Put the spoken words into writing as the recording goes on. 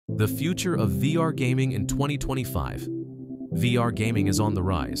The future of VR gaming in 2025. VR gaming is on the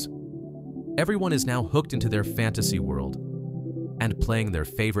rise. Everyone is now hooked into their fantasy world and playing their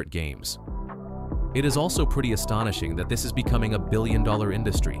favorite games. It is also pretty astonishing that this is becoming a billion-dollar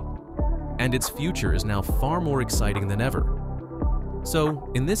industry, and its future is now far more exciting than ever.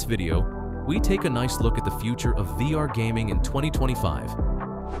 So, in this video, we take a nice look at the future of VR gaming in 2025.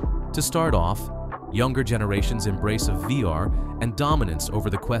 To start off, younger generations' embrace of VR and dominance over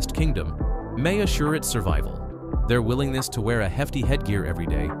the Quest Kingdom may assure its survival. Their willingness to wear a hefty headgear every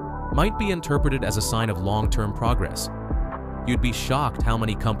day might be interpreted as a sign of long-term progress. You'd be shocked how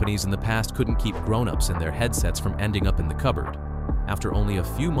many companies in the past couldn't keep grown-ups in their headsets from ending up in the cupboard after only a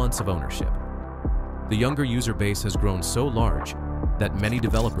few months of ownership. The younger user base has grown so large that many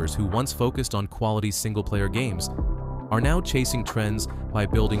developers who once focused on quality single-player games are now chasing trends by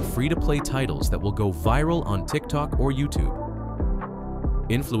building free-to-play titles that will go viral on TikTok or YouTube.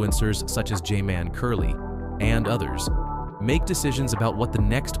 Influencers such as J-Man Curly and others make decisions about what the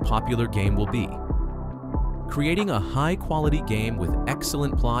next popular game will be. Creating a high-quality game with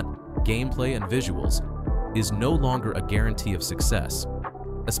excellent plot, gameplay, and visuals is no longer a guarantee of success,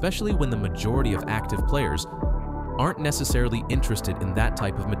 especially when the majority of active players aren't necessarily interested in that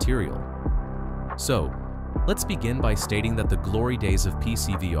type of material. So, let's begin by stating that the glory days of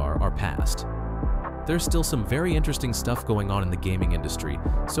PC VR are past. There's still some very interesting stuff going on in the gaming industry,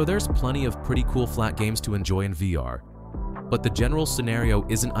 so there's plenty of pretty cool flat games to enjoy in VR. But the general scenario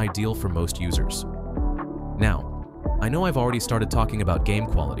isn't ideal for most users. Now, I know I've already started talking about game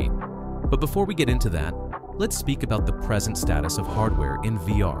quality, but before we get into that, let's speak about the present status of hardware in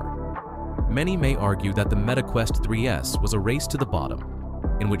VR. Many may argue that the MetaQuest 3S was a race to the bottom,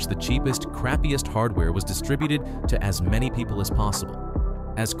 in which the cheapest, crappiest hardware was distributed to as many people as possible,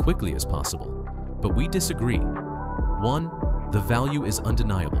 as quickly as possible. But we disagree. One, the value is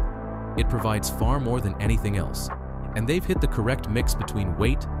undeniable. It provides far more than anything else, and they've hit the correct mix between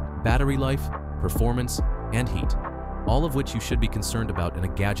weight, battery life, performance, and heat, all of which you should be concerned about in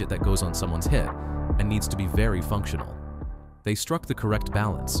a gadget that goes on someone's head and needs to be very functional. They struck the correct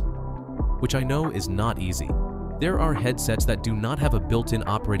balance, which I know is not easy. There are headsets that do not have a built-in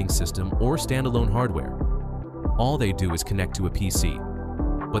operating system or standalone hardware. All they do is connect to a PC,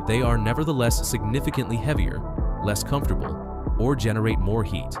 but they are nevertheless significantly heavier, less comfortable, or generate more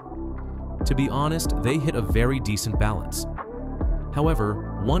heat. To be honest, they hit a very decent balance.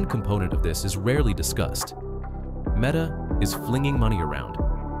 However, one component of this is rarely discussed. Meta is flinging money around.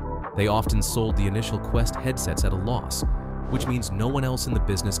 They often sold the initial Quest headsets at a loss, which means no one else in the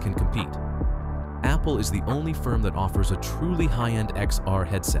business can compete. Apple is the only firm that offers a truly high-end XR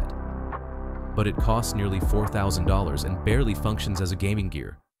headset, but it costs nearly $4,000 and barely functions as a gaming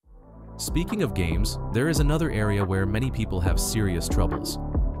gear. Speaking of games, there is another area where many people have serious troubles.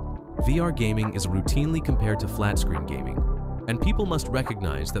 VR gaming is routinely compared to flat-screen gaming, and people must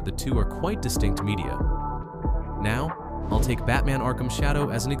recognize that the two are quite distinct media. Now, I'll take Batman Arkham Shadow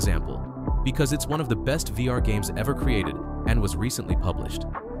as an example, because it's one of the best VR games ever created and was recently published.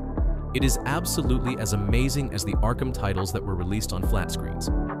 It is absolutely as amazing as the Arkham titles that were released on flat screens.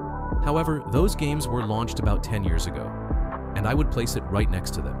 However, those games were launched about 10 years ago, and I would place it right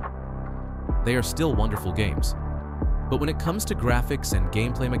next to them. They are still wonderful games, but when it comes to graphics and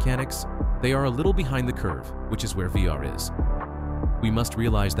gameplay mechanics, they are a little behind the curve, which is where VR is. We must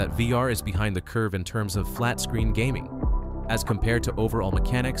realize that VR is behind the curve in terms of flat-screen gaming, as compared to overall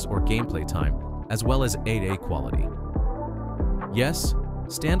mechanics or gameplay time, as well as 8A quality. Yes,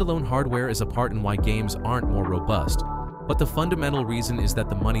 standalone hardware is a part in why games aren't more robust, but the fundamental reason is that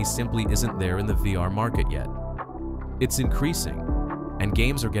the money simply isn't there in the VR market yet. It's increasing, and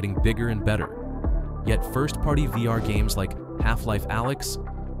games are getting bigger and better. Yet first-party VR games like Half-Life Alyx,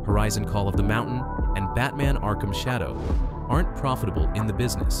 Horizon Call of the Mountain, and Batman Arkham Shadow aren't profitable in the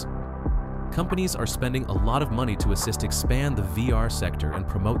business. Companies are spending a lot of money to assist expand the VR sector and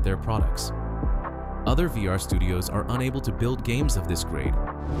promote their products. Other VR studios are unable to build games of this grade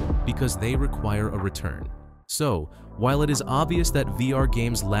because they require a return. So, while it is obvious that VR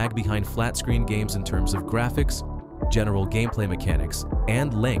games lag behind flat-screen games in terms of graphics, general gameplay mechanics,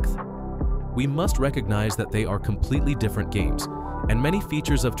 and length, we must recognize that they are completely different games, and many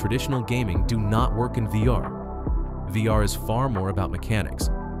features of traditional gaming do not work in VR. VR is far more about mechanics,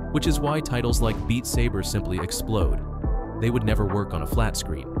 which is why titles like Beat Saber simply explode. They would never work on a flat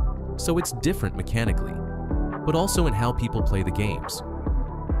screen. So it's different mechanically, but also in how people play the games.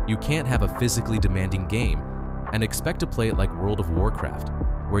 You can't have a physically demanding game and expect to play it like World of Warcraft,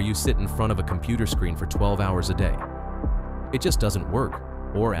 where you sit in front of a computer screen for 12 hours a day. It just doesn't work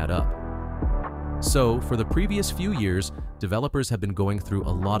or add up. So, for the previous few years, developers have been going through a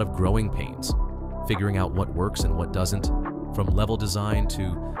lot of growing pains, figuring out what works and what doesn't, from level design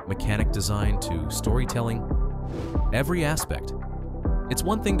to mechanic design to storytelling, every aspect. It's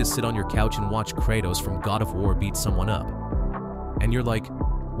one thing to sit on your couch and watch Kratos from God of War beat someone up, and you're like,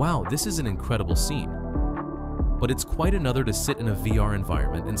 wow, this is an incredible scene. But it's quite another to sit in a VR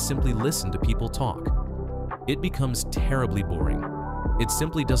environment and simply listen to people talk. It becomes terribly boring. It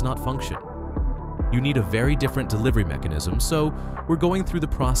simply does not function. You need a very different delivery mechanism, so we're going through the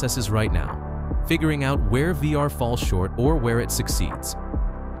processes right now, figuring out where VR falls short or where it succeeds.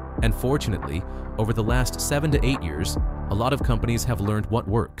 And fortunately, over the last 7 to 8 years, a lot of companies have learned what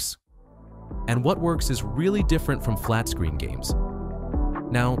works. And what works is really different from flat-screen games.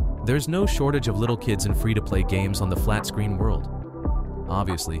 Now, there's no shortage of little kids and free-to-play games on the flat-screen world.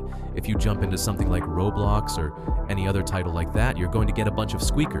 Obviously, if you jump into something like Roblox or any other title like that, you're going to get a bunch of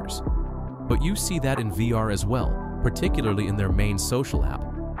squeakers. But you see that in VR as well, particularly in their main social app,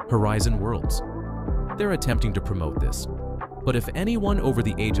 Horizon Worlds. They're attempting to promote this. But if anyone over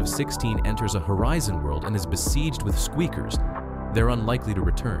the age of 16 enters a Horizon world and is besieged with squeakers, they're unlikely to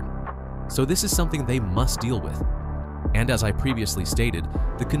return. So this is something they must deal with. And as I previously stated,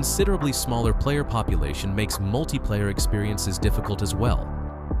 the considerably smaller player population makes multiplayer experiences difficult as well.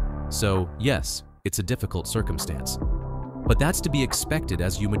 So yes, it's a difficult circumstance. But that's to be expected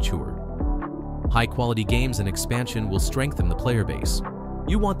as you mature. High-quality games and expansion will strengthen the player base.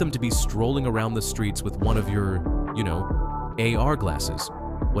 You want them to be strolling around the streets with one of your, AR glasses,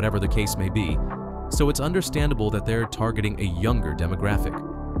 whatever the case may be, so it's understandable that they're targeting a younger demographic.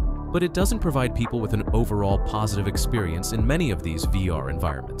 But it doesn't provide people with an overall positive experience in many of these VR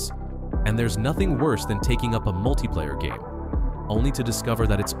environments. And there's nothing worse than taking up a multiplayer game, only to discover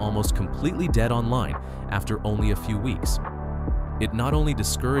that it's almost completely dead online after only a few weeks. It not only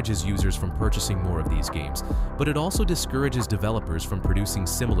discourages users from purchasing more of these games, but it also discourages developers from producing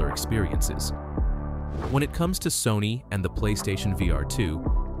similar experiences. When it comes to Sony and the PlayStation VR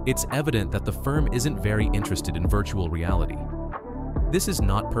 2, it's evident that the firm isn't very interested in virtual reality. This is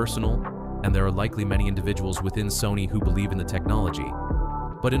not personal, and there are likely many individuals within Sony who believe in the technology.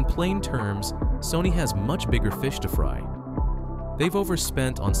 But in plain terms, Sony has much bigger fish to fry. They've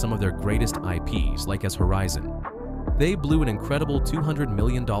overspent on some of their greatest IPs, like as Horizon. They blew an incredible $200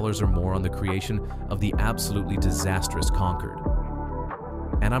 million or more on the creation of the absolutely disastrous Concord.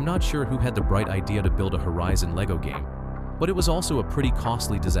 And I'm not sure who had the bright idea to build a Horizon Lego game, but it was also a pretty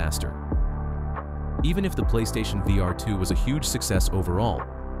costly disaster. Even if the PlayStation VR 2 was a huge success overall,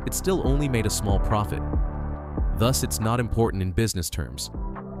 it still only made a small profit. Thus, it's not important in business terms.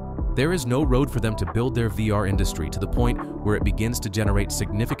 There is no road for them to build their VR industry to the point where it begins to generate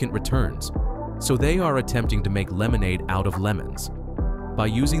significant returns, so they are attempting to make lemonade out of lemons by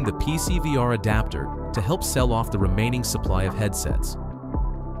using the PC VR adapter to help sell off the remaining supply of headsets.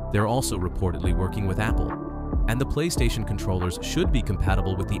 They're also reportedly working with Apple, and the PlayStation controllers should be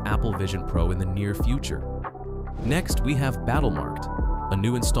compatible with the Apple Vision Pro in the near future. Next, we have Battlemarked, a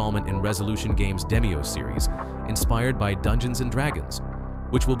new installment in Resolution Games' Demio series, inspired by Dungeons & Dragons,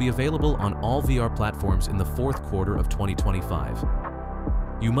 which will be available on all VR platforms in the fourth quarter of 2025.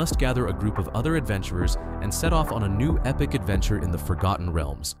 You must gather a group of other adventurers and set off on a new epic adventure in the Forgotten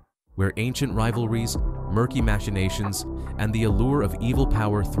Realms, where ancient rivalries, murky machinations, and the allure of evil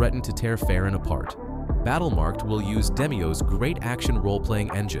power threaten to tear Faerun apart. Battlemarked will use Demio's great action role-playing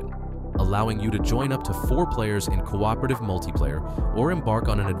engine, allowing you to join up to 4 players in cooperative multiplayer or embark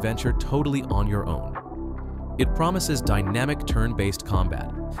on an adventure totally on your own. It promises dynamic turn-based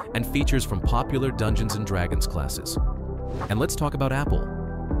combat and features from popular Dungeons & Dragons classes. And let's talk about Apple.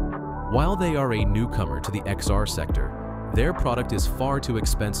 While they are a newcomer to the XR sector, their product is far too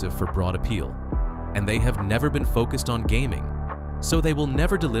expensive for broad appeal, and they have never been focused on gaming, so they will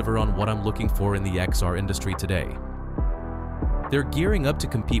never deliver on what I'm looking for in the XR industry today. They're gearing up to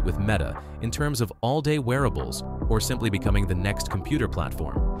compete with Meta in terms of all-day wearables or simply becoming the next computer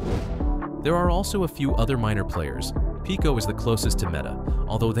platform. There are also a few other minor players. Pico is the closest to Meta,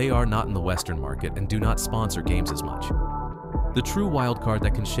 although they are not in the Western market and do not sponsor games as much. The true wildcard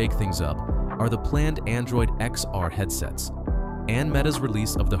that can shake things up are the planned Android XR headsets and Meta's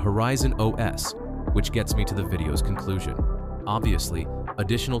release of the Horizon OS, which gets me to the video's conclusion. Obviously,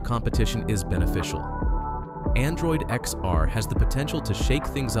 additional competition is beneficial. Android XR has the potential to shake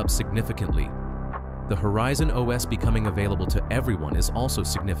things up significantly. The Horizon OS becoming available to everyone is also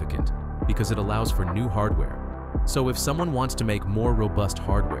significant because it allows for new hardware. So if someone wants to make more robust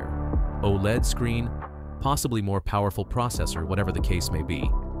hardware, OLED screen, possibly more powerful processor, whatever the case may be,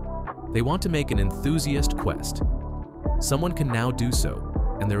 they want to make an enthusiast Quest. Someone can now do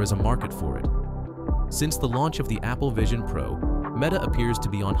so, and there is a market for it. Since the launch of the Apple Vision Pro, Meta appears to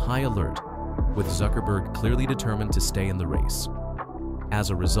be on high alert, with Zuckerberg clearly determined to stay in the race. As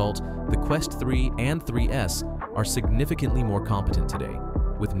a result, the Quest 3 and 3S are significantly more competent today,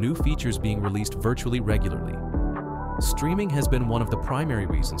 with new features being released virtually regularly. Streaming has been one of the primary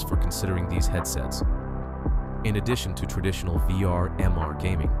reasons for considering these headsets, in addition to traditional VR/MR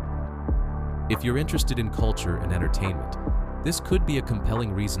gaming. If you're interested in culture and entertainment, this could be a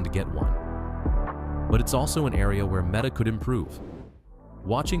compelling reason to get one. But it's also an area where Meta could improve.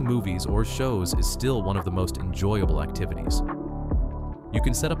 Watching movies or shows is still one of the most enjoyable activities. You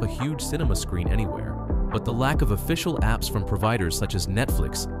can set up a huge cinema screen anywhere, but the lack of official apps from providers such as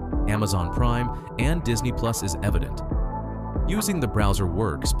Netflix, Amazon Prime, and Disney Plus is evident. Using the browser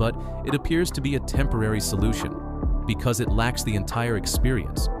works, but it appears to be a temporary solution because it lacks the entire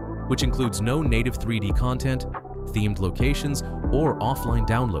experience, which includes no native 3D content, themed locations, or offline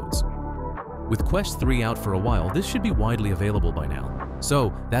downloads. With Quest 3 out for a while, this should be widely available by now.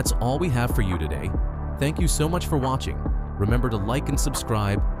 So that's all we have for you today. Thank you so much for watching. Remember to like and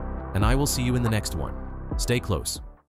subscribe, and I will see you in the next one. Stay close.